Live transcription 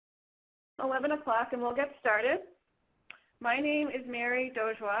11 o'clock and we'll get started. My name is Mary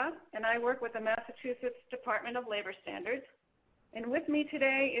Dojois and I work with the Massachusetts Department of Labor Standards. And with me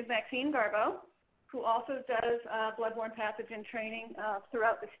today is Maxine Garbo, who also does bloodborne pathogen training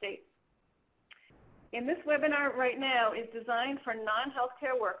throughout the state. And this webinar right now is designed for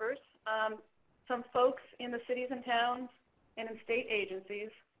non-healthcare workers. Some folks in the cities and towns and in state agencies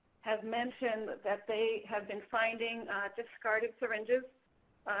have mentioned that they have been finding discarded syringes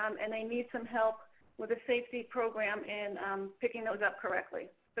and they need some help with a safety program in picking those up correctly.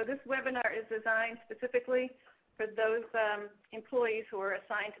 So this webinar is designed specifically for those employees who are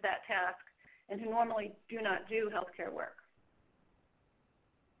assigned to that task and who normally do not do healthcare work.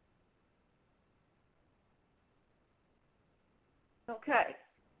 Okay,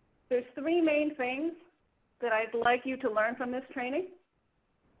 there's three main things that I'd like you to learn from this training.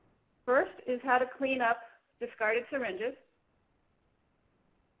 First is how to clean up discarded syringes.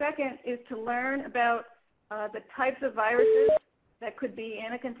 Second is to learn about the types of viruses that could be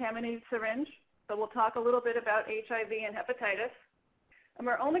in a contaminated syringe. So we'll talk a little bit about HIV and hepatitis. And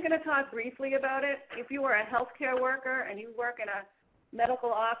we're only going to talk briefly about it. If you are a healthcare worker and you work in a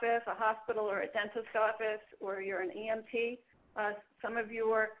medical office, a hospital, or a dentist office, or you're an EMT, some of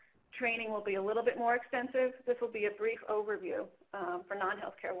your training will be a little bit more extensive. This will be a brief overview for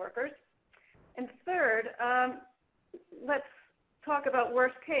non-healthcare workers. And third, let's talk about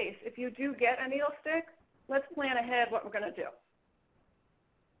worst case. If you do get a needle stick, let's plan ahead what we're going to do.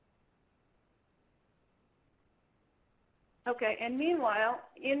 Okay, and meanwhile,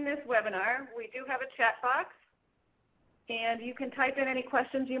 in this webinar, we do have a chat box, and you can type in any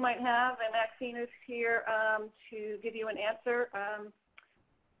questions you might have, and Maxine is here to give you an answer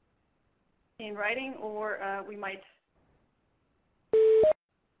in writing, or we might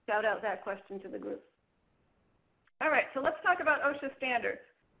shout out that question to the group. All right, so let's talk about OSHA standards.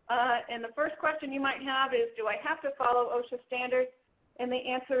 And the first question you might have is, do I have to follow OSHA standards? And the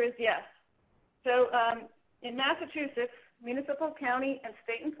answer is yes. So in Massachusetts, municipal, county, and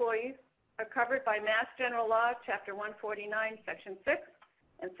state employees are covered by Mass General Law, Chapter 149, Section 6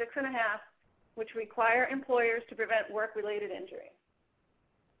 and 6.5, which require employers to prevent work-related injury.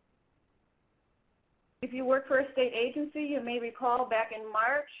 If you work for a state agency, you may recall back in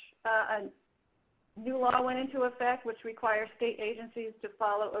March, a new law went into effect which requires state agencies to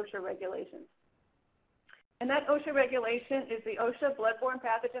follow OSHA regulations. And that OSHA regulation is the OSHA Bloodborne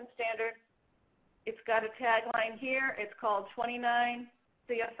Pathogen Standard. It's got a tagline here. It's called 29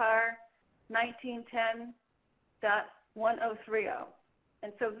 CFR 1910.1030.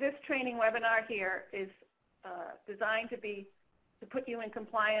 And so this training webinar here is designed to put you in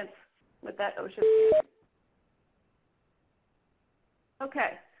compliance with that OSHA standard.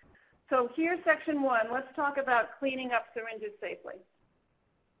 Okay, so here's section 1. Let's talk about cleaning up syringes safely.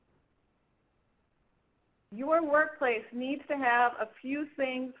 Your workplace needs to have a few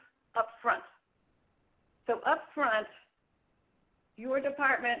things up front. So up front, your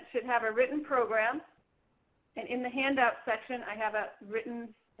department should have a written program, and in the handout section, I have it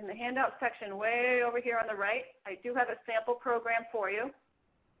written in the handout section way over here on the right. I do have a sample program for you.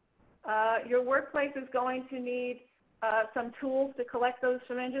 Your workplace is going to need some tools to collect those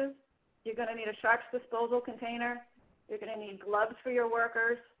syringes. You're going to need a sharps disposal container. You're going to need gloves for your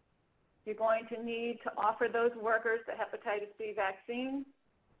workers. You're going to need to offer those workers the hepatitis B vaccine,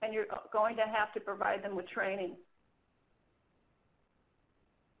 and you're going to have to provide them with training.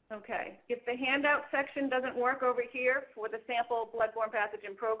 Okay, if the handout section doesn't work over here for the sample bloodborne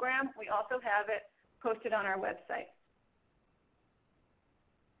pathogen program, we also have it posted on our website.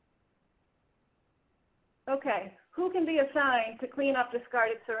 Okay, who can be assigned to clean up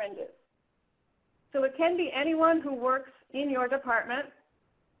discarded syringes? So it can be anyone who works in your department,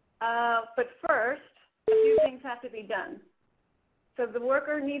 but first, a few things have to be done. So the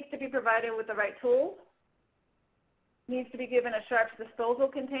worker needs to be provided with the right tools, needs to be given a sharps disposal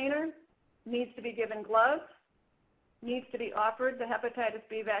container, needs to be given gloves, needs to be offered the hepatitis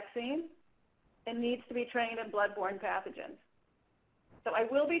B vaccine, and needs to be trained in bloodborne pathogens. So I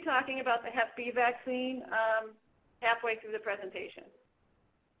will be talking about the Hep B vaccine halfway through the presentation.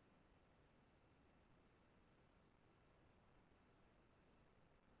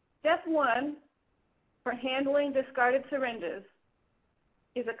 Step 1 for handling discarded syringes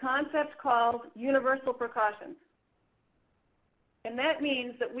is a concept called universal precautions. And that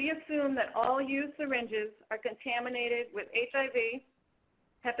means that we assume that all used syringes are contaminated with HIV,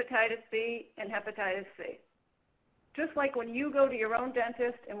 hepatitis B, and hepatitis C. Just like when you go to your own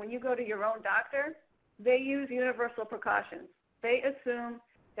dentist and when you go to your own doctor, they use universal precautions. They assume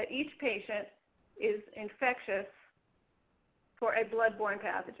that each patient is infectious for a bloodborne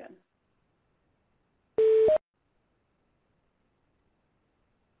pathogen.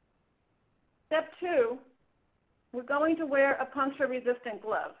 Step 2, we're going to wear a puncture-resistant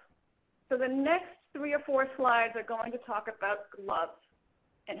glove. So the next 3 or 4 slides are going to talk about gloves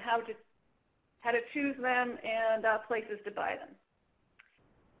and how to choose them and places to buy them.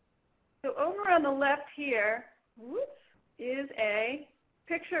 So over on the left here, is a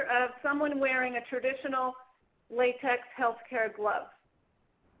picture of someone wearing a traditional latex healthcare glove.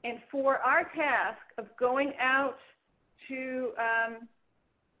 And for our task of going out to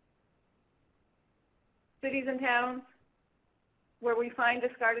cities and towns where we find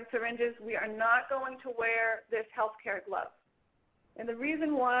discarded syringes, we are not going to wear this healthcare glove. And the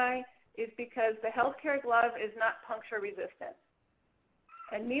reason why is because the healthcare glove is not puncture resistant.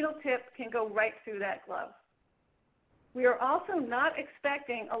 A needle tip can go right through that glove. We are also not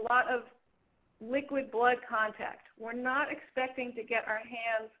expecting a lot of liquid blood contact. We're not expecting to get our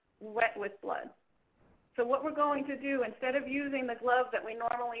hands wet with blood. So what we're going to do, instead of using the glove that we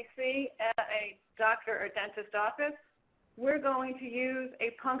normally see at a doctor or dentist office, we're going to use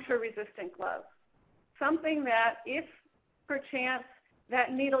a puncture-resistant glove. Something that, if perchance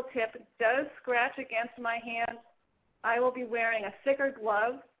that needle tip does scratch against my hand, I will be wearing a thicker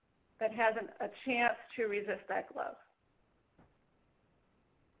glove that has a chance to resist that glove.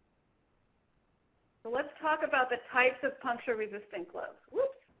 So let's talk about the types of puncture-resistant gloves. Whoops.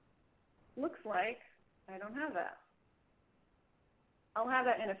 Looks like I don't have that. I'll have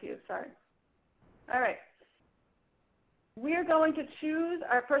that in a few, sorry. All right. We are going to choose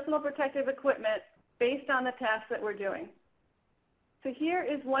our personal protective equipment based on the task that we're doing. So here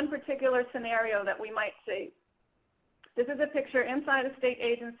is one particular scenario that we might see. This is a picture inside a state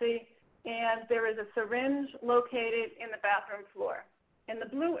agency, and there is a syringe located in the bathroom floor. And the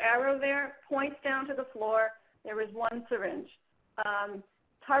blue arrow there points down to the floor. There is one syringe.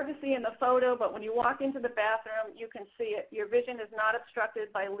 It's hard to see in the photo, but when you walk into the bathroom, you can see it. Your vision is not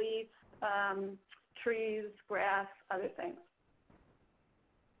obstructed by leaves, trees, grass, other things.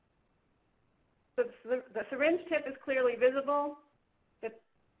 So the syringe tip is clearly visible. The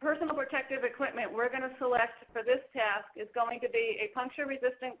personal protective equipment we're going to select for this task is going to be a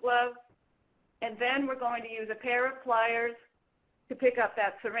puncture-resistant glove, and then we're going to use a pair of pliers to pick up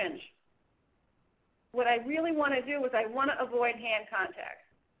that syringe. What I really want to do is I want to avoid hand contact.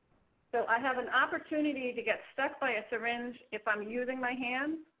 So I have an opportunity to get stuck by a syringe if I'm using my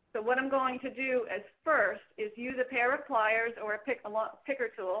hands. So what I'm going to do as first is use a pair of pliers or a picker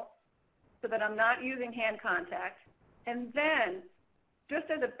tool so that I'm not using hand contact. And then, just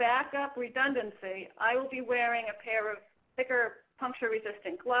as a backup redundancy, I will be wearing a pair of thicker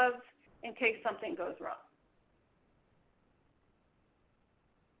puncture-resistant gloves in case something goes wrong.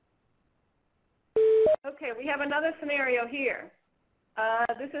 Okay, we have another scenario here.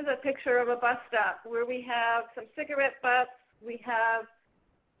 This is a picture of a bus stop where we have some cigarette butts, we have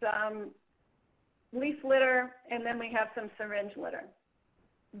some leaf litter, and then we have some syringe litter.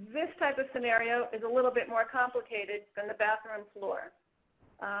 This type of scenario is a little bit more complicated than the bathroom floor.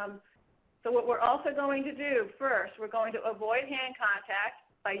 So what we're also going to do first, we're going to avoid hand contact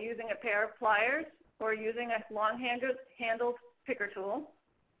by using a pair of pliers or using a long-handled picker tool.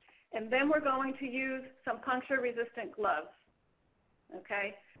 And then we're going to use some puncture-resistant gloves.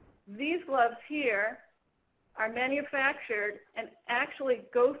 Okay? These gloves here are manufactured and actually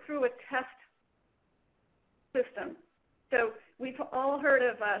go through a test system. So we've all heard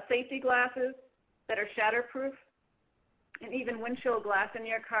of safety glasses that are shatterproof, and even windshield glass in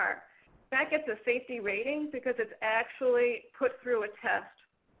your car. That gets a safety rating because it's actually put through a test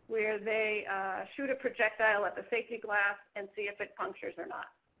where they shoot a projectile at the safety glass and see if it punctures or not.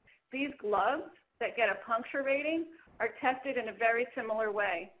 These gloves that get a puncture rating are tested in a very similar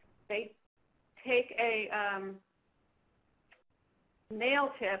way. They take a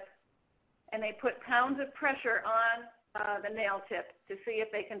nail tip and they put pounds of pressure on the nail tip to see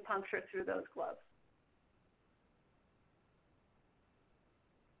if they can puncture through those gloves.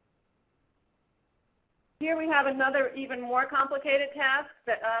 Here we have another even more complicated task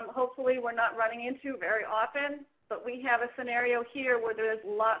that hopefully we're not running into very often, but we have a scenario here where there's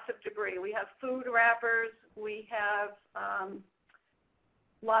lots of debris. We have food wrappers, we have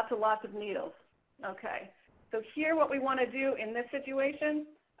lots of needles. Okay, so here what we want to do in this situation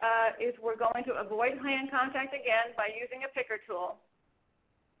is we're going to avoid hand contact again by using a picker tool.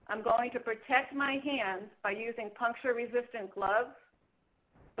 I'm going to protect my hands by using puncture-resistant gloves.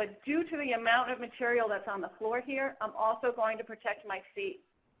 But due to the amount of material that's on the floor here, I'm also going to protect my feet.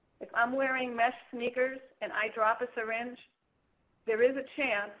 If I'm wearing mesh sneakers and I drop a syringe, there is a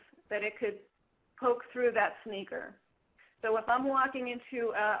chance that it could poke through that sneaker. So if I'm walking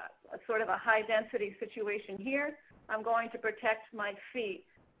into a sort of a high-density situation here, I'm going to protect my feet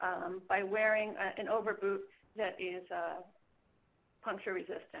by wearing an overboot that is puncture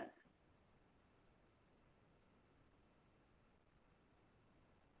resistant.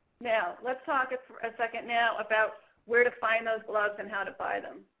 Now, let's talk a second now about where to find those gloves and how to buy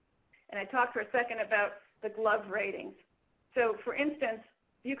them. And I talked for a second about the glove ratings. So for instance,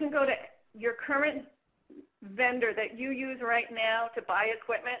 you can go to your current vendor that you use right now to buy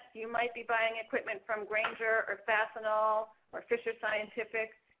equipment. You might be buying equipment from Grainger or Fastenal or Fisher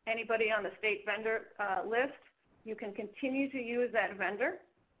Scientific, anybody on the state vendor list. You can continue to use that vendor.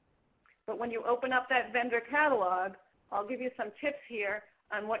 But when you open up that vendor catalog, I'll give you some tips here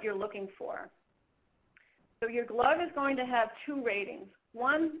on what you're looking for. So your glove is going to have two ratings.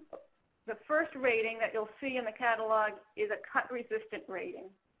 One, the first rating that you'll see in the catalog is a cut-resistant rating.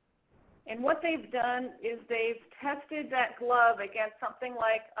 And what they've done is they've tested that glove against something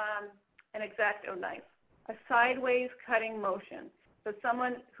like an X-Acto knife, a sideways cutting motion. So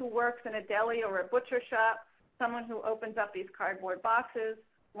someone who works in a deli or a butcher shop, someone who opens up these cardboard boxes,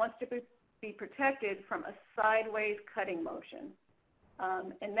 wants to be protected from a sideways cutting motion.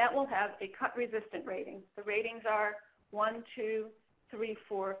 And that will have a cut-resistant rating. The ratings are 1, 2, 3,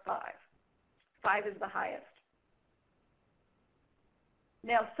 4, 5. 5 is the highest.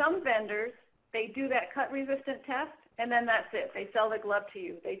 Now, some vendors, they do that cut-resistant test, and then that's it. They sell the glove to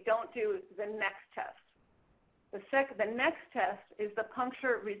you. They don't do the next test. The next test is the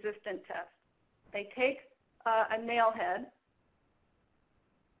puncture-resistant test. They take a nail head,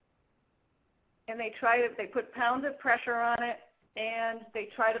 and they put pounds of pressure on it, and they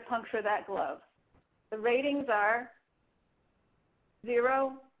try to puncture that glove. The ratings are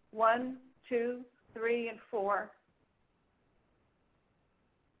 0, 1, 2, 3, and 4.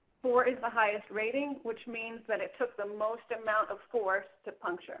 4 is the highest rating, which means that it took the most amount of force to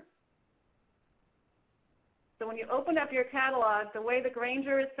puncture. So when you open up your catalog, the way the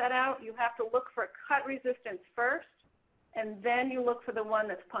Grainger is set out, you have to look for cut resistance first, and then you look for the one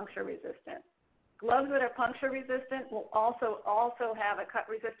that's puncture resistant. Gloves that are puncture resistant will also have a cut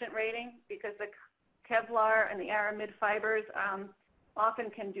resistant rating because the Kevlar and the aramid fibers often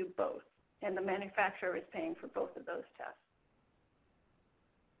can do both, and the manufacturer is paying for both of those tests.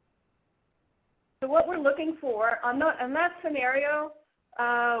 So what we're looking for on that scenario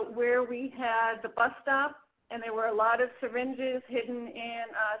where we had the bus stop and there were a lot of syringes hidden in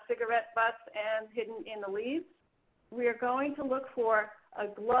cigarette butts and hidden in the leaves, we are going to look for a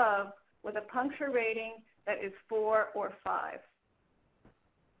glove with a puncture rating that is 4 or 5.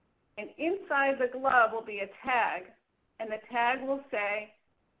 And inside the glove will be a tag, and the tag will say,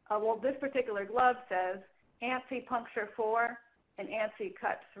 well, this particular glove says ANSI puncture 4 and ANSI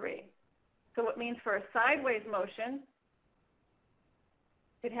cut 3. So it means for a sideways motion,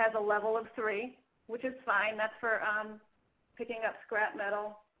 it has a level of 3, which is fine. That's for picking up scrap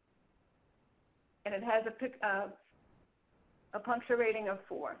metal. And it has a puncture rating of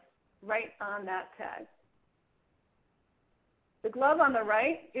 4 right on that tag. The glove on the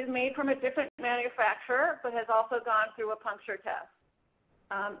right is made from a different manufacturer, but has also gone through a puncture test.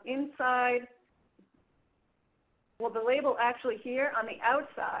 Inside, well, the label actually here on the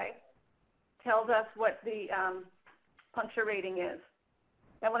outside tells us what the puncture rating is.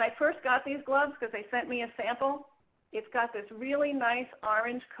 Now, when I first got these gloves, because they sent me a sample, it's got this really nice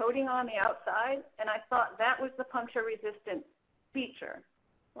orange coating on the outside, and I thought that was the puncture-resistant feature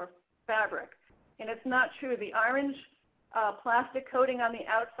or fabric. And it's not true. The orange plastic coating on the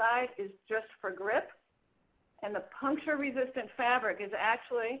outside is just for grip, and the puncture-resistant fabric is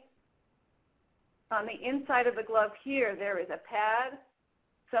actually on the inside of the glove here. There is a pad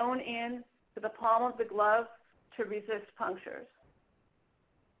sewn in to the palm of the glove to resist punctures.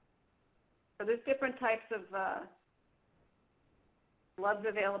 So there's different types of gloves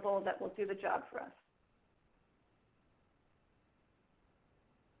available that will do the job for us.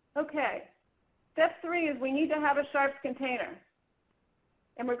 Okay, step 3 is we need to have a sharps container.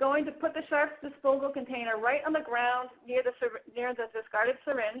 And we're going to put the sharps disposal container right on the ground near the discarded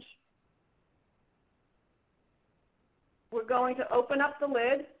syringe. We're going to open up the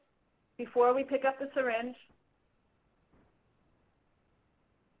lid before we pick up the syringe.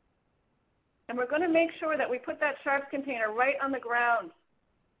 And we're going to make sure that we put that sharps container right on the ground.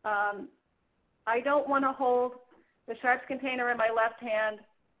 I don't want to hold the sharps container in my left hand,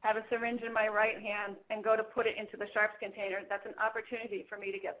 have a syringe in my right hand, and go to put it into the sharps container. That's an opportunity for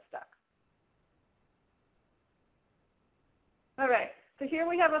me to get stuck. All right, so here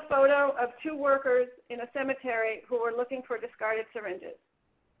we have a photo of 2 workers in a cemetery who are looking for discarded syringes.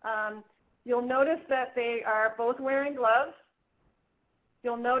 You'll notice that they are both wearing gloves.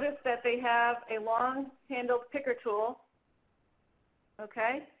 You'll notice that they have a long-handled picker tool,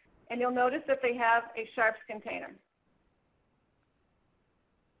 okay? And you'll notice that they have a sharps container.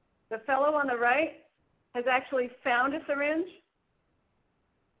 The fellow on the right has actually found a syringe.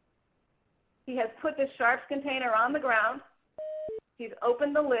 He has put the sharps container on the ground. He's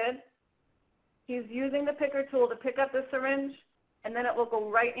opened the lid. He's using the picker tool to pick up the syringe, and then it will go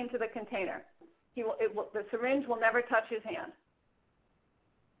right into the container. The syringe will never touch his hand.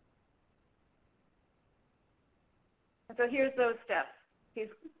 And so here's those steps.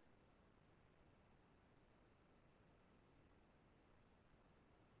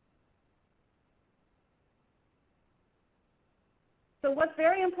 So what's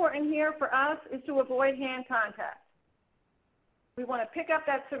very important here for us is to avoid hand contact. We want to pick up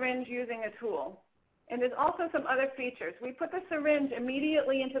that syringe using a tool. And there's also some other features. We put the syringe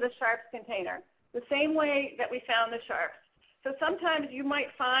immediately into the sharps container, the same way that we found the sharps. So sometimes you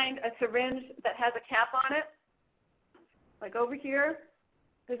might find a syringe that has a cap on it. Like over here,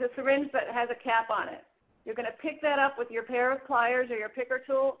 there's a syringe that has a cap on it. You're going to pick that up with your pair of pliers or your picker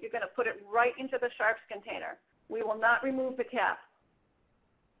tool. You're going to put it right into the sharps container. We will not remove the cap.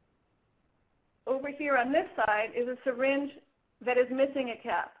 Over here on this side is a syringe that is missing a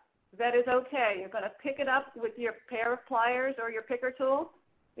cap. That is okay. You're going to pick it up with your pair of pliers or your picker tool.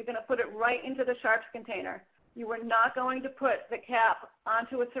 You're going to put it right into the sharps container. You are not going to put the cap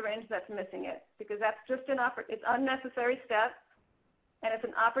onto a syringe that's missing it, because that's just it's an unnecessary step, and it's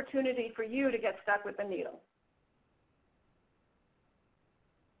an opportunity for you to get stuck with the needle.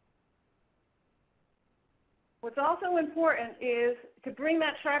 What's also important is to bring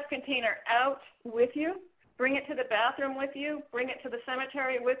that sharps container out with you. Bring it to the bathroom with you. Bring it to the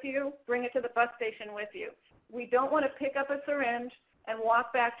cemetery with you. Bring it to the bus station with you. We don't want to pick up a syringe and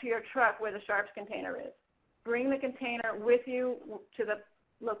walk back to your truck where the sharps container is. Bring the container with you to the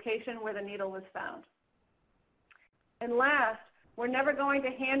location where the needle was found. And last, we're never going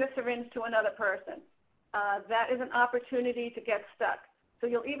to hand a syringe to another person. That is an opportunity to get stuck. So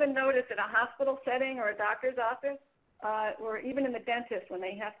you'll even notice in a hospital setting or a doctor's office, or even in the dentist when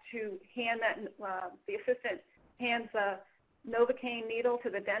they have to hand that, the assistant hands a Novocaine needle to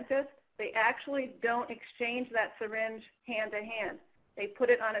the dentist, they actually don't exchange that syringe hand to hand. They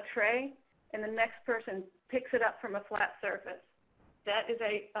put it on a tray, and the next person picks it up from a flat surface. That is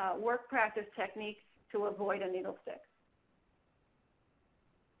a work practice technique to avoid a needle stick.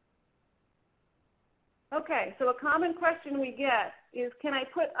 Okay, so a common question we get is, can I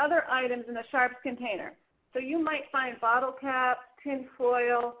put other items in the sharps container? So you might find bottle caps, tin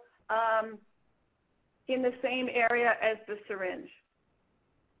foil in the same area as the syringe.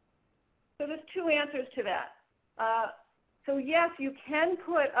 So there's two answers to that. So yes, you can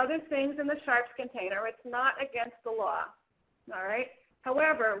put other things in the sharps container. It's not against the law, all right?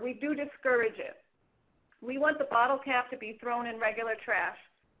 However, we do discourage it. We want the bottle cap to be thrown in regular trash.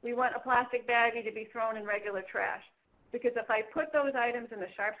 We want a plastic baggie to be thrown in regular trash. Because if I put those items in the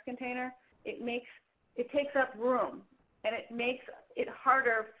sharps container, it takes up room, and it makes it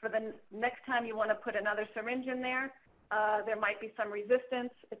harder for the next time you want to put another syringe in there. There might be some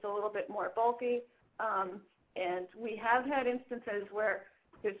resistance. It's a little bit more bulky. And we have had instances where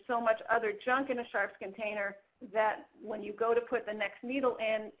there's so much other junk in a sharps container that when you go to put the next needle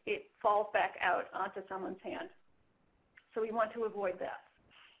in, it falls back out onto someone's hand. So we want to avoid that.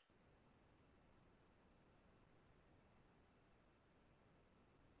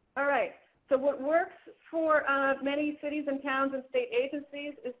 All right, so what works for many cities and towns and state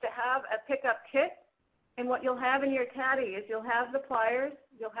agencies is to have a pickup kit. And what you'll have in your caddy is you'll have the pliers,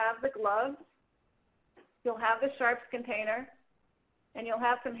 you'll have the gloves, you'll have the sharps container, and you'll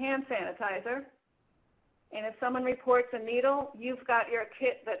have some hand sanitizer. And if someone reports a needle, you've got your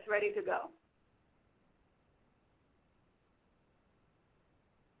kit that's ready to go.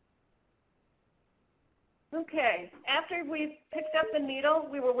 Okay, after we picked up the needle,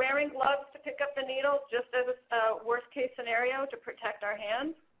 we were wearing gloves to pick up the needle just as a worst case scenario to protect our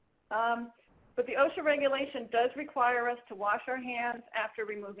hands. But the OSHA regulation does require us to wash our hands after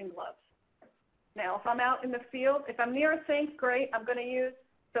removing gloves. Now, if I'm out in the field, if I'm near a sink, great, I'm going to use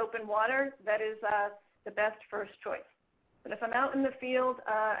soap and water. That is the best first choice. But if I'm out in the field,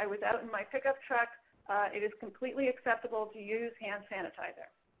 I was out in my pickup truck, it is completely acceptable to use hand sanitizer.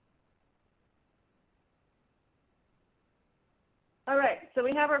 All right, so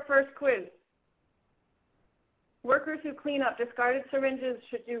we have our first quiz. Workers who clean up discarded syringes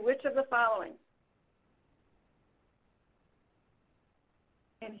should do which of the following?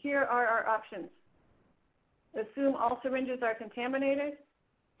 And here are our options. Assume all syringes are contaminated,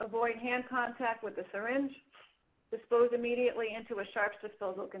 avoid hand contact with the syringe, dispose immediately into a sharps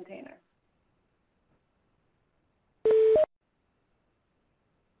disposal container.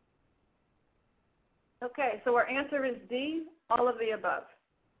 Okay, so our answer is D, all of the above.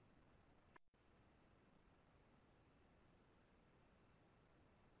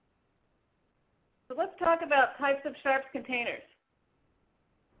 So let's talk about types of sharps containers.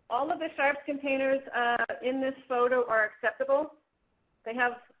 All of the sharps containers in this photo are acceptable. They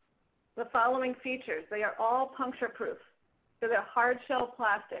have the following features. They are all puncture-proof. So they're hard shell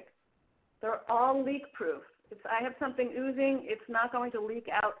plastic. They're all leak-proof. If I have something oozing, it's not going to leak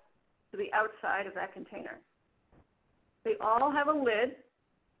out to the outside of that container. They all have a lid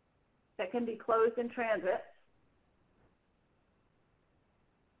that can be closed in transit.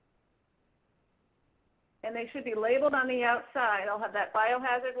 And they should be labeled on the outside. I'll have that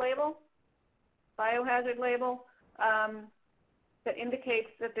biohazard label that indicates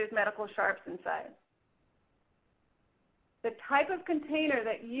that there's medical sharps inside. The type of container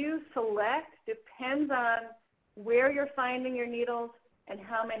that you select depends on where you're finding your needles and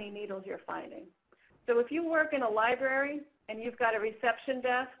how many needles you're finding. So if you work in a library and you've got a reception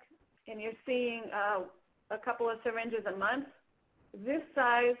desk and you're seeing a couple of syringes a month, this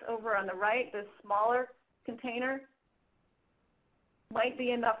size over on the right, this smaller container, might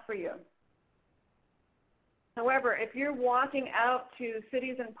be enough for you. However, if you're walking out to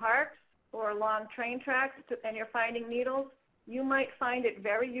cities and parks or along train tracks and you're finding needles, you might find it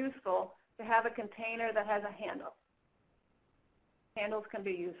very useful to have a container that has a handle. Handles can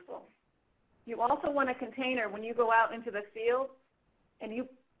be useful. You also want a container when you go out into the field and you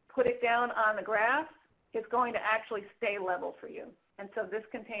put it down on the grass, it's going to actually stay level for you. And so this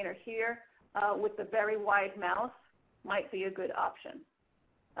container here with the very wide mouth might be a good option.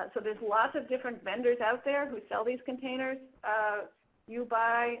 So there's lots of different vendors out there who sell these containers. You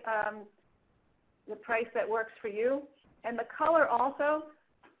buy the price that works for you. And the color also,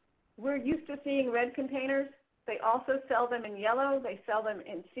 we're used to seeing red containers. They also sell them in yellow. They sell them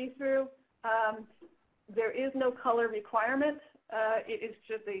in see-through. There is no color requirement. It is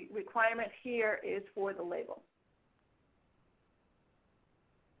just the requirement here is for the label.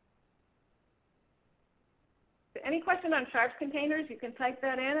 Any question on sharps containers, you can type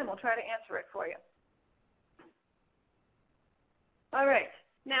that in and we'll try to answer it for you. All right,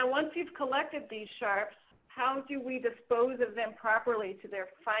 now once you've collected these sharps, how do we dispose of them properly to their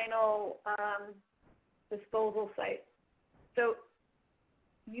final disposal site? So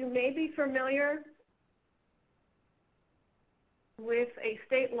you may be familiar with a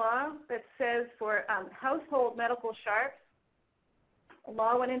state law that says for household medical sharps, a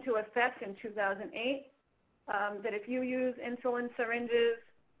law went into effect in 2008. That if you use insulin syringes,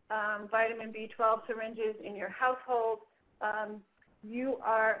 vitamin B12 syringes in your household, you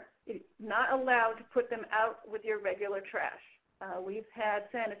are not allowed to put them out with your regular trash. We've had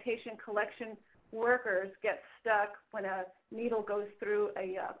sanitation collection workers get stuck when a needle goes through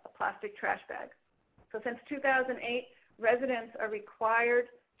a plastic trash bag. So since 2008, residents are required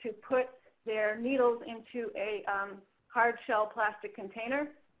to put their needles into a hard shell plastic container.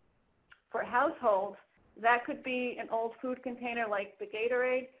 For households, that could be an old food container like the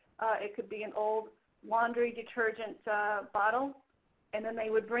Gatorade. It could be an old laundry detergent bottle. And then they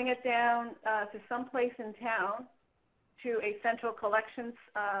would bring it down to some place in town to a central collections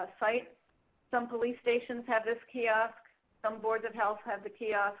site. Some police stations have this kiosk. Some boards of health have the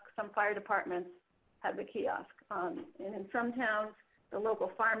kiosk. Some fire departments have the kiosk. And in some towns, the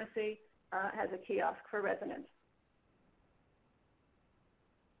local pharmacy has a kiosk for residents.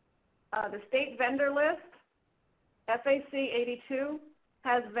 The state vendor list, FAC 82,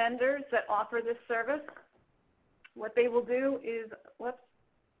 has vendors that offer this service. What they will do is, whoops,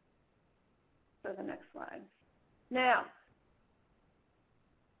 go to the next slide. Now,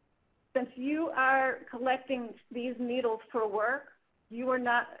 since you are collecting these needles for work, you are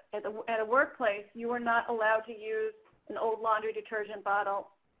not, at a workplace, you are not allowed to use an old laundry detergent bottle,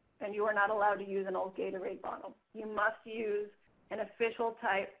 and you are not allowed to use an old Gatorade bottle. You must use an official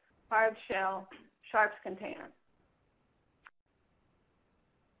type hard shell sharps container.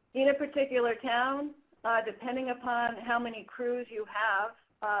 In a particular town, depending upon how many crews you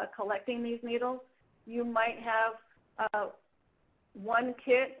have collecting these needles, you might have one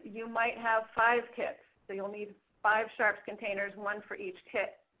kit, you might have 5 kits. So you'll need 5 sharps containers, 1 for each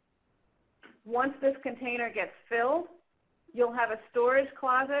kit. Once this container gets filled, you'll have a storage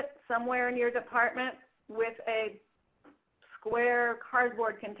closet somewhere in your department with a square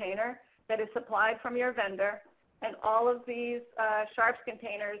cardboard container that is supplied from your vendor, and all of these sharps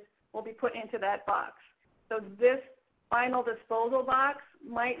containers will be put into that box. So this final disposal box,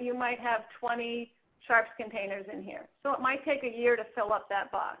 you might have 20 sharps containers in here. So it might take a year to fill up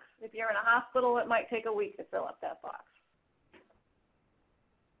that box. If you're in a hospital, it might take a week to fill up that box.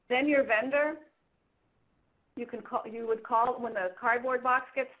 Then your vendor You would call when the cardboard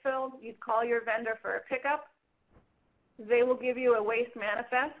box gets filled. You'd call your vendor for a pickup. They will give you a waste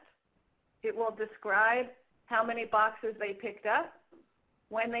manifest. It will describe how many boxes they picked up,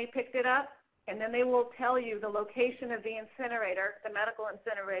 when they picked it up, and then they will tell you the location of the incinerator, the medical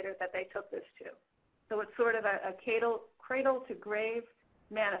incinerator that they took this to. So it's sort of a cradle to grave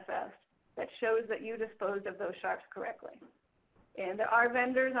manifest that shows that you disposed of those sharps correctly. And there are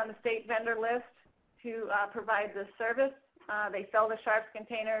vendors on the state vendor list who provide this service. They sell the sharps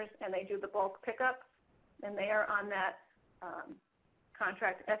containers and they do the bulk pickup, and they are on that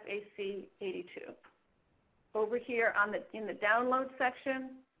contract FAC 82. Over here in the download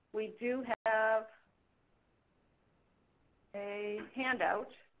section, we do have a handout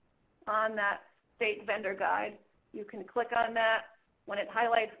on that state vendor guide. You can click on that. When it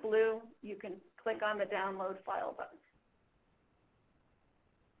highlights blue, you can click on the download file button.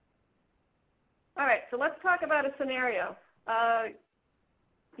 All right, so let's talk about a scenario.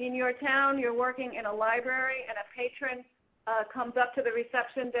 In your town, you're working in a library and a patron comes up to the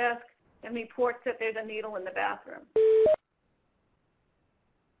reception desk and reports that there's a needle in the bathroom.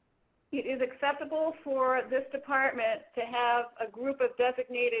 It is acceptable for this department to have a group of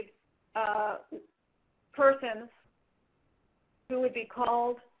designated persons who would be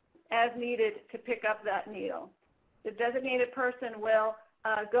called as needed to pick up that needle. The designated person will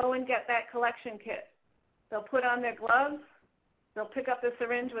go and get that collection kit. They'll put on their gloves. They'll pick up the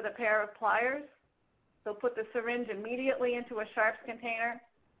syringe with a pair of pliers. They'll put the syringe immediately into a sharps container.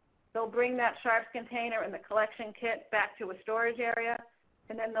 They'll bring that sharps container and the collection kit back to a storage area,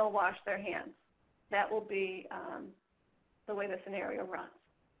 and then they'll wash their hands. That will be the way the scenario runs.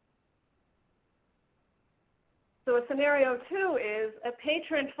 So a scenario 2 is a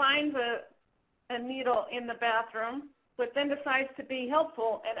patron finds a needle in the bathroom, but then decides to be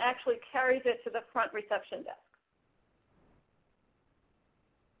helpful and actually carries it to the front reception desk.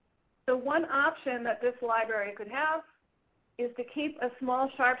 So one option that this library could have is to keep a small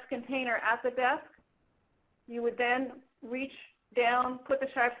sharps container at the desk. You would then reach down, put the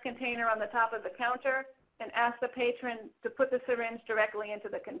sharps container on the top of the counter, and ask the patron to put the syringe directly into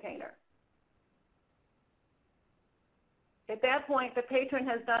the container. At that point, the patron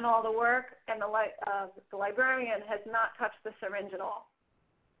has done all the work, and the librarian has not touched the syringe at all.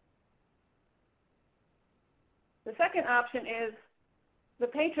 The second option is the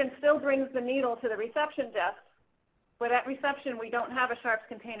patron still brings the needle to the reception desk, but at reception we don't have a sharps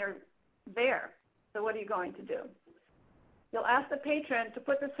container there. So what are you going to do? You'll ask the patron to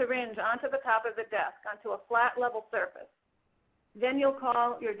put the syringe onto the top of the desk, onto a flat level surface. Then you'll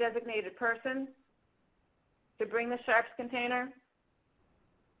call your designated person to bring the sharps container.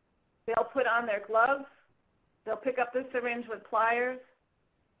 They'll put on their gloves. They'll pick up the syringe with pliers.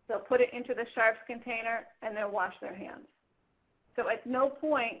 They'll put it into the sharps container, and they'll wash their hands. So at no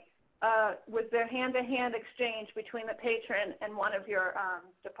point was there hand-to-hand exchange between the patron and one of your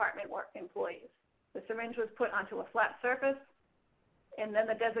department work employees. The syringe was put onto a flat surface, and then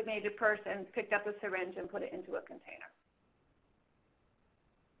the designated person picked up the syringe and put it into a container.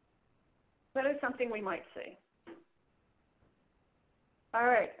 That is something we might see. All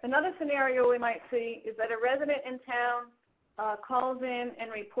right, another scenario we might see is that a resident in town calls in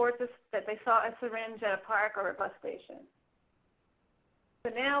and reports that they saw a syringe at a park or a bus station.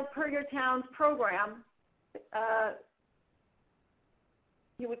 So now, per your town's program,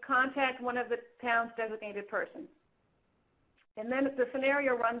 you would contact one of the town's designated persons. And then the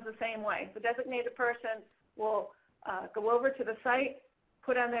scenario runs the same way. The designated person will go over to the site,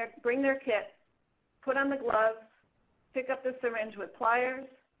 bring their kit, put on the gloves, pick up the syringe with pliers,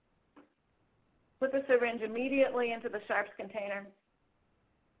 put the syringe immediately into the sharps container,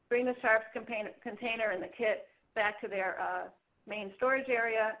 bring the sharps container and the kit back to their main storage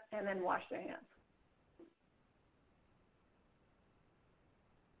area, and then wash their hands.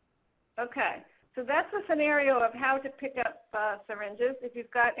 Okay, so that's the scenario of how to pick up syringes. If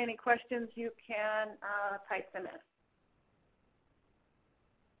you've got any questions, you can type them in.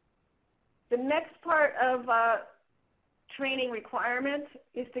 The next part of training requirement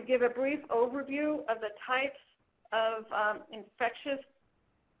is to give a brief overview of the types of infectious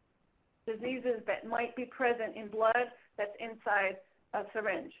diseases that might be present in blood that's inside a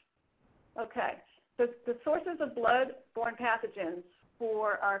syringe. Okay, so the sources of blood-borne pathogens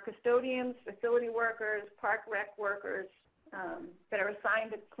for our custodians, facility workers, park rec workers that are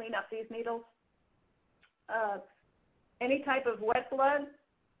assigned to clean up these needles. Any type of wet blood,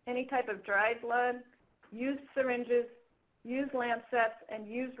 any type of dried blood, used syringes, used lancets, and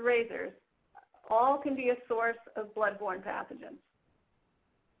used razors all can be a source of blood-borne pathogens.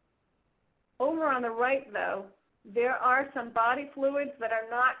 Over on the right, though, there are some body fluids that are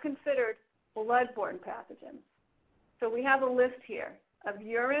not considered bloodborne pathogens. So we have a list here of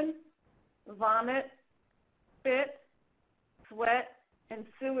urine, vomit, spit, sweat, and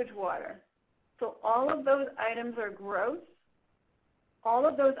sewage water. So all of those items are gross. All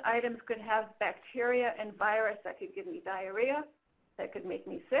of those items could have bacteria and virus that could give me diarrhea, that could make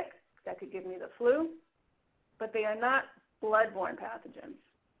me sick, that could give me the flu, but they are not bloodborne pathogens.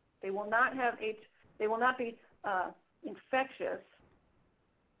 They will not be infectious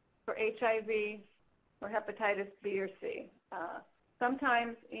for HIV or hepatitis B or C.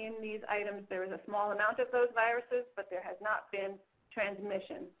 Sometimes in these items there is a small amount of those viruses, but there has not been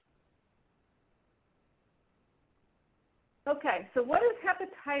transmission. Okay, so what is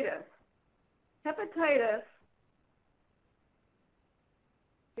hepatitis? Hepatitis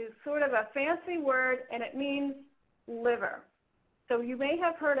is sort of a fancy word, and it means liver. So you may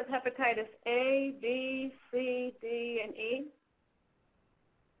have heard of hepatitis A, B, C, D, and E.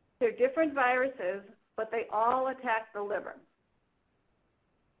 They're different viruses, but they all attack the liver.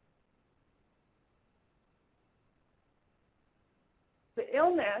 The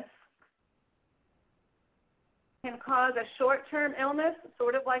illness can cause a short-term illness,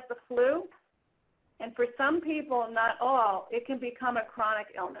 sort of like the flu. And for some people, not all, it can become a chronic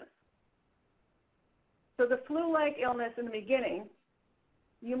illness. So the flu-like illness in the beginning,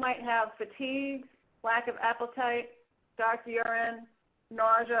 you might have fatigue, lack of appetite, dark urine,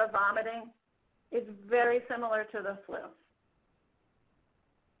 nausea, vomiting. It's very similar to the flu.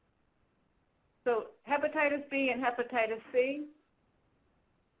 So hepatitis B and hepatitis C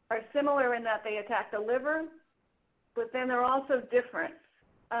are similar in that they attack the liver, but then they're also different.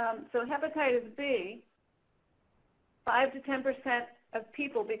 So hepatitis B, 5 to 10% of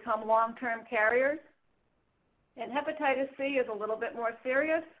people become long-term carriers. And hepatitis C is a little bit more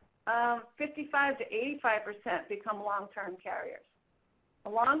serious. 55 to 85% become long-term carriers. A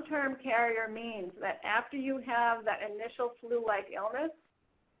long-term carrier means that after you have that initial flu-like illness,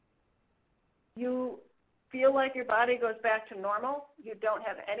 you feel like your body goes back to normal. You don't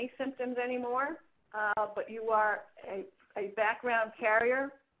have any symptoms anymore, but you are a background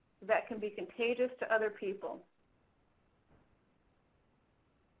carrier that can be contagious to other people.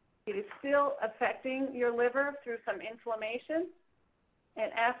 It is still affecting your liver through some inflammation,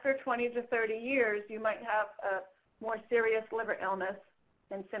 and after 20 to 30 years, you might have a more serious liver illness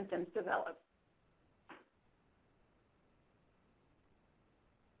and symptoms develop.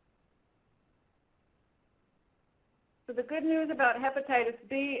 So the good news about hepatitis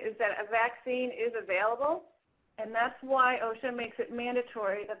B is that a vaccine is available, and that's why OSHA makes it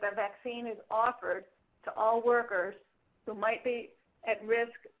mandatory that the vaccine is offered to all workers who might be at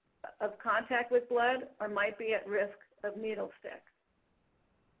risk of contact with blood or might be at risk of needle stick.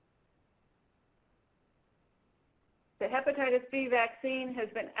 The hepatitis B vaccine has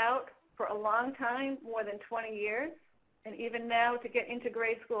been out for a long time, more than 20 years, and even now to get into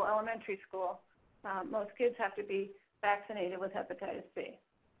grade school, elementary school, most kids have to be vaccinated with hepatitis B.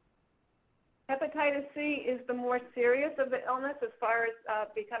 Hepatitis C is the more serious of the illness as far as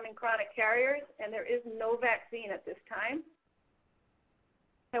becoming chronic carriers, and there is no vaccine at this time.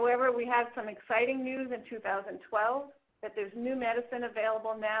 However, we have some exciting news in 2012 that there's new medicine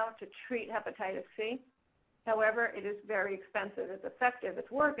available now to treat hepatitis C. However, it is very expensive. It's effective, it's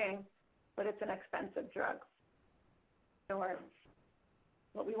working, but it's an expensive drug. So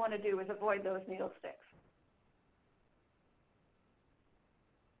what we want to do is avoid those needle sticks.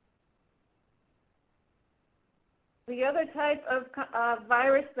 The other type of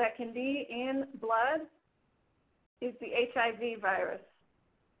virus that can be in blood is the HIV virus.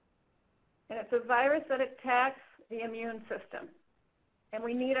 And it's a virus that attacks the immune system. And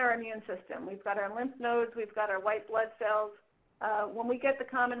we need our immune system. We've got our lymph nodes, we've got our white blood cells. When we get the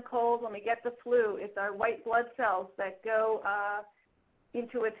common cold, when we get the flu, it's our white blood cells that go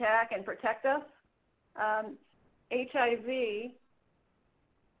into attack and protect us. HIV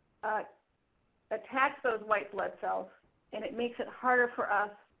attacks those white blood cells, and it makes it harder for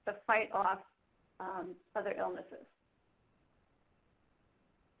us to fight off other illnesses.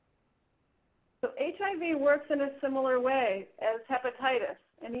 So HIV works in a similar way as hepatitis,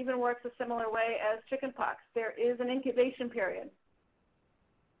 and even works a similar way as chickenpox. There is an incubation period.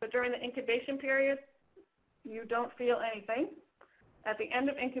 But during the incubation period, you don't feel anything. At the end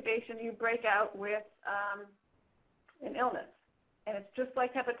of incubation, you break out with an illness. And it's just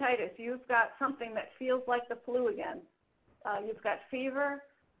like hepatitis. You've got something that feels like the flu again. You've got fever,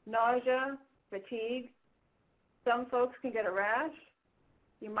 nausea, fatigue. Some folks can get a rash.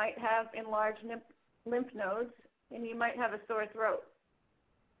 You might have enlarged lymph nodes, and you might have a sore throat.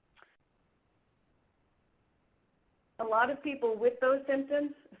 A lot of people with those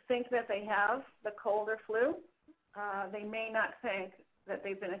symptoms think that they have the cold or flu. They may not think that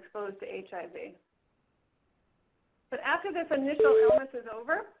they've been exposed to HIV. But after this initial illness is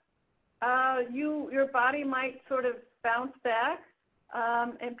over, your body might sort of bounce back,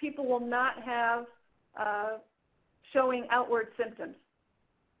 and people will not have showing outward symptoms.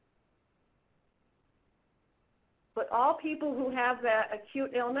 But all people who have that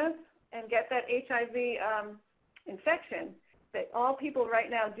acute illness and get that HIV infection, that all people right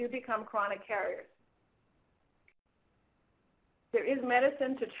now do become chronic carriers. There is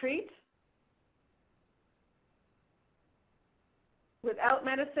medicine to treat. Without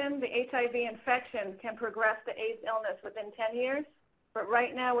medicine, the HIV infection can progress to AIDS illness within 10 years. But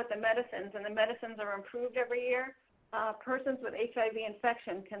right now with the medicines, and the medicines are improved every year, persons with HIV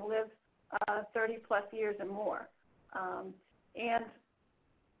infection can live 30 plus years and more. And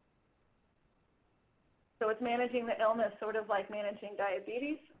so it's managing the illness sort of like managing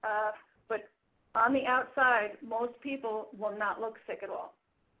diabetes, but on the outside, most people will not look sick at all.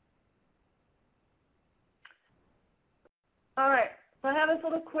 All right, so I have this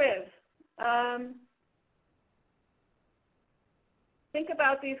little quiz. Think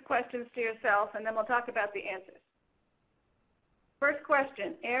about these questions to yourself, and then we'll talk about the answers. First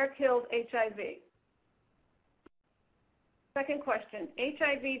question, air kills HIV. Second question,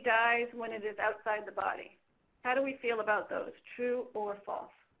 HIV dies when it is outside the body. How do we feel about those, true or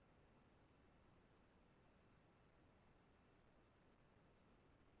false?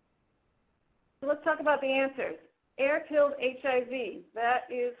 So let's talk about the answers. Air kills HIV, that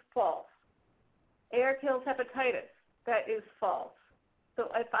is false. Air kills hepatitis, that is false.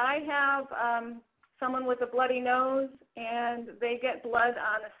 So if I have someone with a bloody nose and they get blood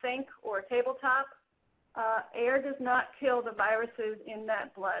on a sink or a tabletop, air does not kill the viruses in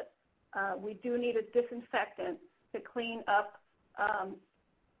that blood. We do need a disinfectant to clean up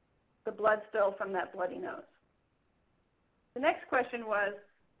the blood spill from that bloody nose. The next question was,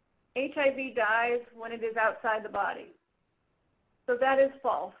 HIV dies when it is outside the body. So that is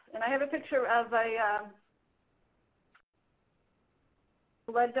false. And I have a picture of a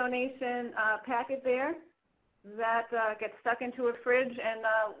blood donation packet there that gets stuck into a fridge and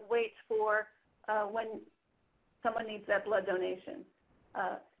waits for when someone needs that blood donation.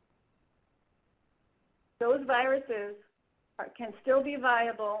 Those viruses can still be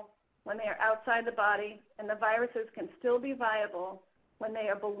viable when they are outside the body, and the viruses can still be viable when they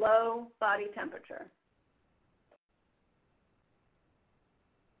are below body temperature.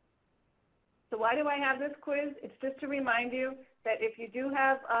 So why do I have this quiz? It's just to remind you that if you do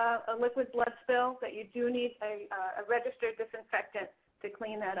have a liquid blood spill, that you do need a registered disinfectant to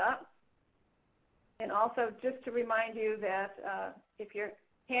clean that up. And also just to remind you that if you're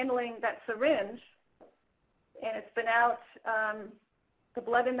handling that syringe and it's been out, the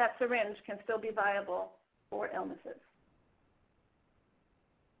blood in that syringe can still be viable for illnesses.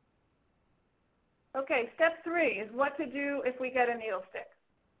 Okay, step 3 is what to do if we get a needle stick.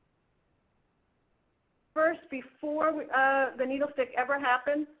 First, before the needle stick ever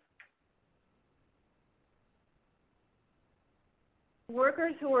happens,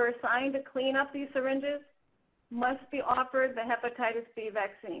 workers who are assigned to clean up these syringes must be offered the hepatitis B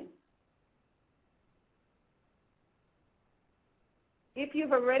vaccine. If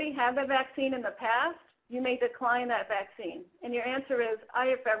you've already had the vaccine in the past, you may decline that vaccine. And your answer is,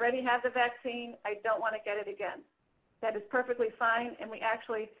 I've already had the vaccine, I don't want to get it again. That is perfectly fine, and we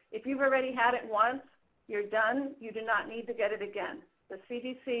actually, if you've already had it once, you're done, you do not need to get it again. The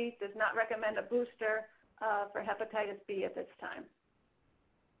CDC does not recommend a booster for hepatitis B at this time.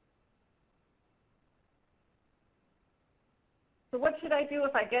 So what should I do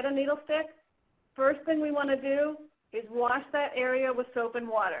if I get a needle stick? First thing we want to do is wash that area with soap and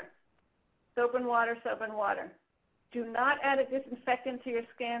water. Soap and water, soap and water. Do not add a disinfectant to your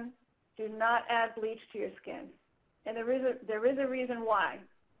skin. Do not add bleach to your skin. And there is a reason why.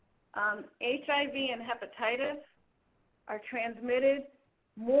 HIV and hepatitis are transmitted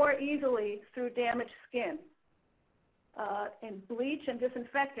more easily through damaged skin. And bleach and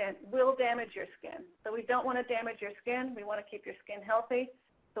disinfectant will damage your skin. So we don't want to damage your skin. We want to keep your skin healthy.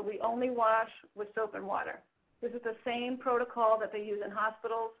 So we only wash with soap and water. This is the same protocol that they use in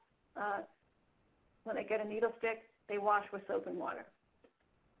hospitals. When they get a needle stick, they wash with soap and water.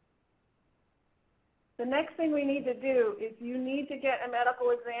 The next thing we need to do is you need to get a medical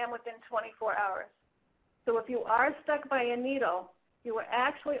exam within 24 hours. So if you are stuck by a needle, you are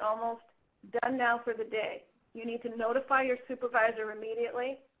actually almost done now for the day. You need to notify your supervisor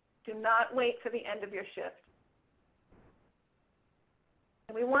immediately. Do not wait for the end of your shift.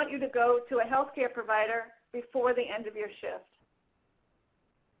 And we want you to go to a healthcare provider before the end of your shift.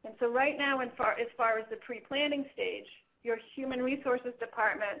 And so right now, as far as the pre-planning stage, your human resources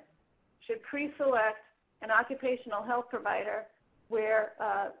department should pre-select an occupational health provider where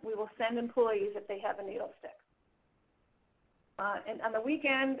we will send employees if they have a needle stick. And on the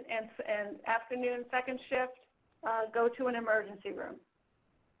weekend and afternoon second shift, go to an emergency room.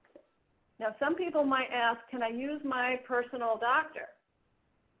 Now, some people might ask, can I use my personal doctor?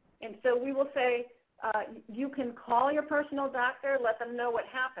 And so we will say, you can call your personal doctor, let them know what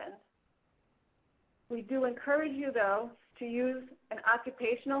happened. We do encourage you, though, to use an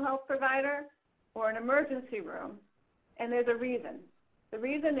occupational health provider or an emergency room, and there's a reason. The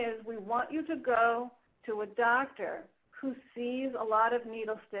reason is we want you to go to a doctor who sees a lot of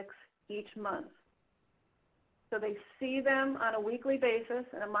needle sticks each month. So they see them on a weekly basis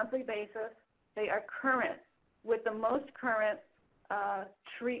and a monthly basis. They are current with the most current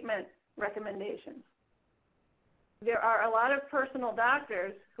treatment recommendations. There are a lot of personal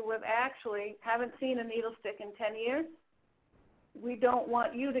doctors who haven't seen a needle stick in 10 years. We don't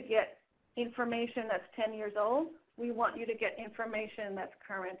want you to get information that's 10 years old. We want you to get information that's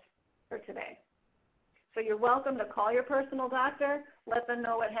current for today. So you're welcome to call your personal doctor, let them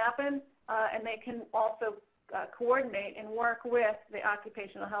know what happened, and they can also coordinate and work with the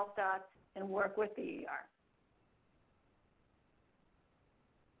occupational health doc and work with the ER.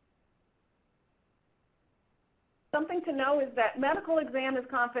 Something to know is that medical exam is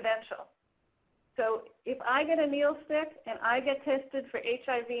confidential. So if I get a needle stick and I get tested for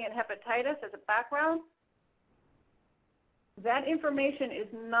HIV and hepatitis as a background, that information is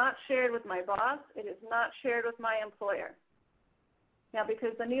not shared with my boss. It is not shared with my employer. Now,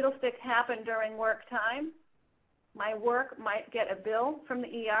 because the needle stick happened during work time, my work might get a bill from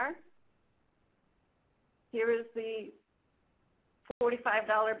the ER. Here is the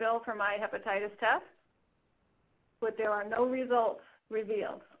 $45 bill for my hepatitis test, but there are no results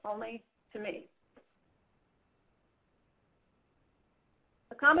revealed, only to me.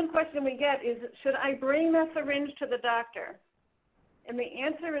 A common question we get is, should I bring the syringe to the doctor? And the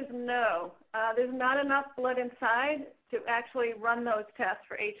answer is no. There's not enough blood inside to actually run those tests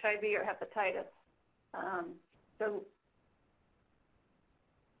for HIV or hepatitis. So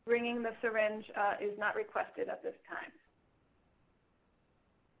bringing the syringe is not requested at this time.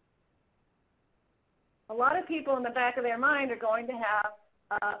 A lot of people in the back of their mind are going to have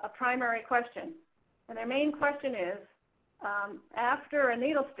a primary question. And their main question is, after a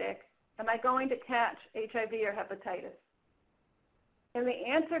needle stick, am I going to catch HIV or hepatitis? And the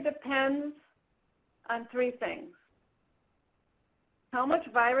answer depends on three things. How much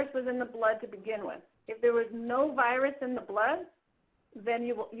virus was in the blood to begin with? If there was no virus in the blood, then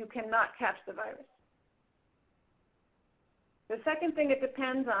you cannot catch the virus. The second thing it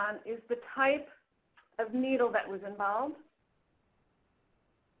depends on is the type of needle that was involved.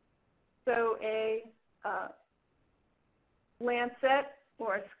 So a lancet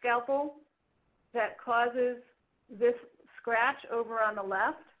or a scalpel that causes this scratch over on the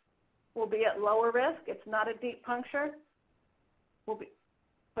left will be at lower risk. It's not a deep puncture.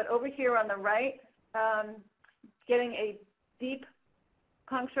 But over here on the right, getting a deep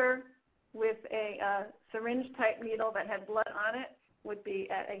puncture with a syringe-type needle that had blood on it would be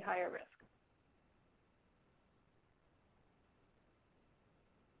at a higher risk.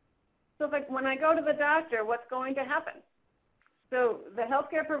 So when I go to the doctor, what's going to happen? So the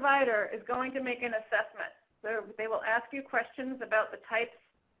healthcare provider is going to make an assessment. So they will ask you questions about the types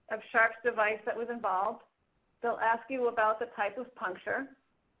of Sharps device that was involved. They'll ask you about the type of puncture,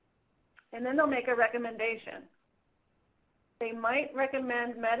 and then they'll make a recommendation. They might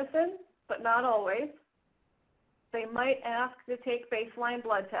recommend medicine, but not always. They might ask to take baseline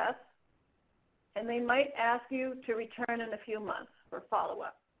blood tests, and they might ask you to return in a few months for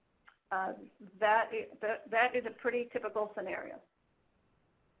follow-up. That is a pretty typical scenario.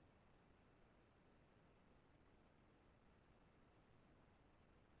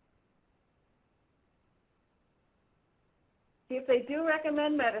 If they do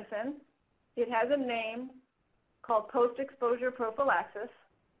recommend medicine, it has a name called post-exposure prophylaxis.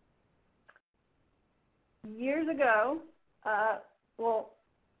 Years ago, the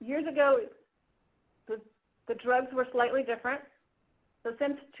drugs were slightly different. So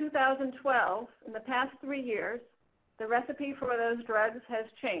since 2012, in the past 3 years, the recipe for those drugs has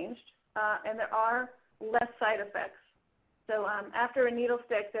changed, and there are less side effects. So after a needle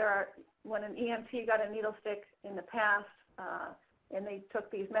stick, when an EMT got a needle stick in the past, and they took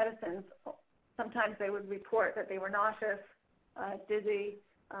these medicines, sometimes they would report that they were nauseous, dizzy,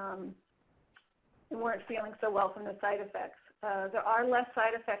 and weren't feeling so well from the side effects. There are less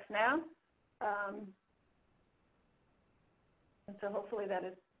side effects now, And so hopefully that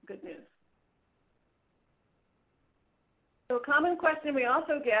is good news. So a common question we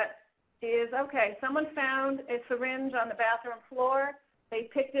also get is, okay, someone found a syringe on the bathroom floor, they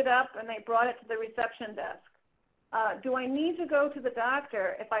picked it up and they brought it to the reception desk. Do I need to go to the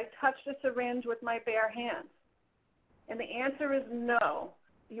doctor if I touch the syringe with my bare hands? And the answer is no.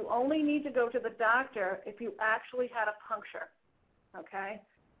 You only need to go to the doctor if you actually had a puncture, okay?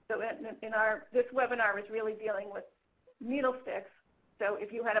 So this webinar is really dealing with needle sticks. So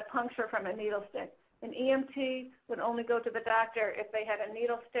if you had a puncture from a needle stick, an EMT would only go to the doctor if they had a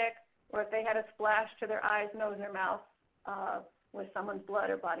needle stick or if they had a splash to their eyes, nose, or mouth with someone's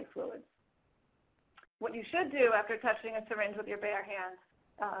blood or body fluids. What you should do after touching a syringe with your bare hands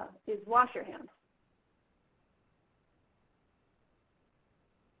is wash your hands.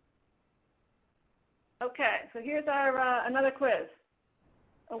 Okay, so here's our another quiz.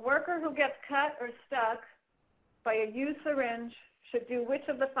 A worker who gets cut or stuck by a used syringe should do which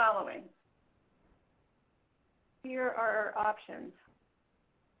of the following? Here are our options.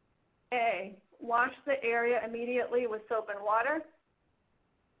 A, wash the area immediately with soap and water.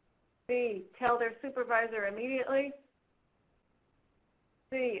 B, tell their supervisor immediately.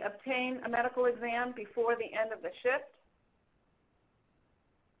 C, obtain a medical exam before the end of the shift.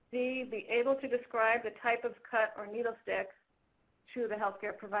 D, be able to describe the type of cut or needle stick to the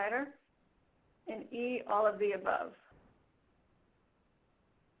healthcare provider. And E, all of the above.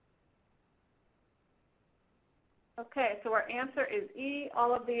 Okay, so our answer is E,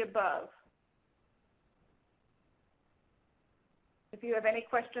 all of the above. If you have any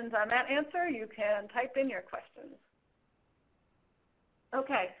questions on that answer, you can type in your questions.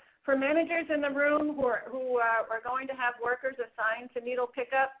 Okay, for managers in the room who are going to have workers assigned to needle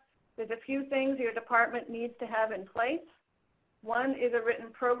pickup, there's a few things your department needs to have in place. One is a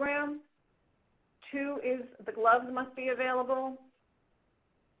written program. Two is the gloves must be available.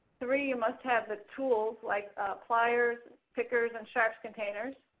 Three, you must have the tools like pliers, pickers, and sharps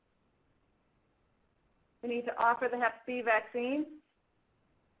containers. We need to offer the Hep C vaccine.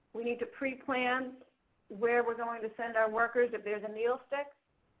 We need to pre-plan where we're going to send our workers if there's a needle stick.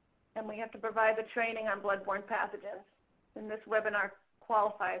 And we have to provide the training on bloodborne pathogens. And this webinar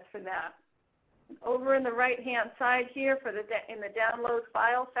qualifies for that. Over in the right-hand side here in the download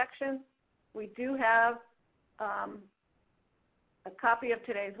file section, we do have a copy of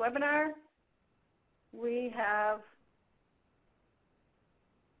today's webinar. We have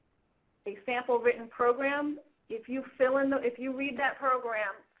a sample written program. If you read that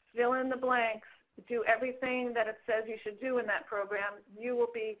program, fill in the blanks, do everything that it says you should do in that program, you will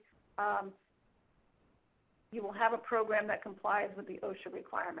have a program that complies with the OSHA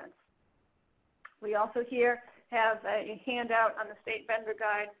requirements. We also here have a handout on the state vendor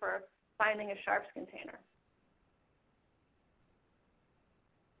guide for finding a sharps container.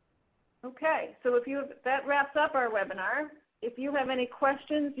 Okay, so that wraps up our webinar. If you have any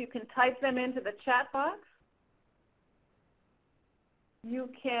questions, you can type them into the chat box.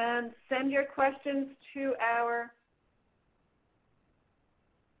 You can send your questions to our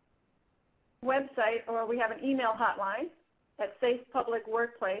website, or we have an email hotline at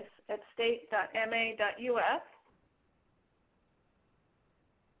safepublicworkplace@state.ma.us.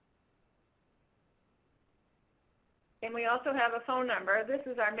 And we also have a phone number. This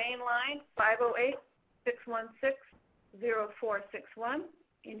is our main line, 508-616-0461.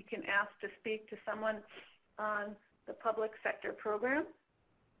 And you can ask to speak to someone on the public sector program.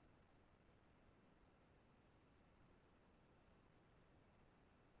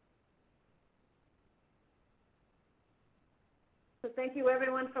 So thank you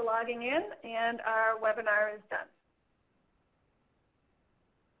everyone for logging in, and our webinar is done.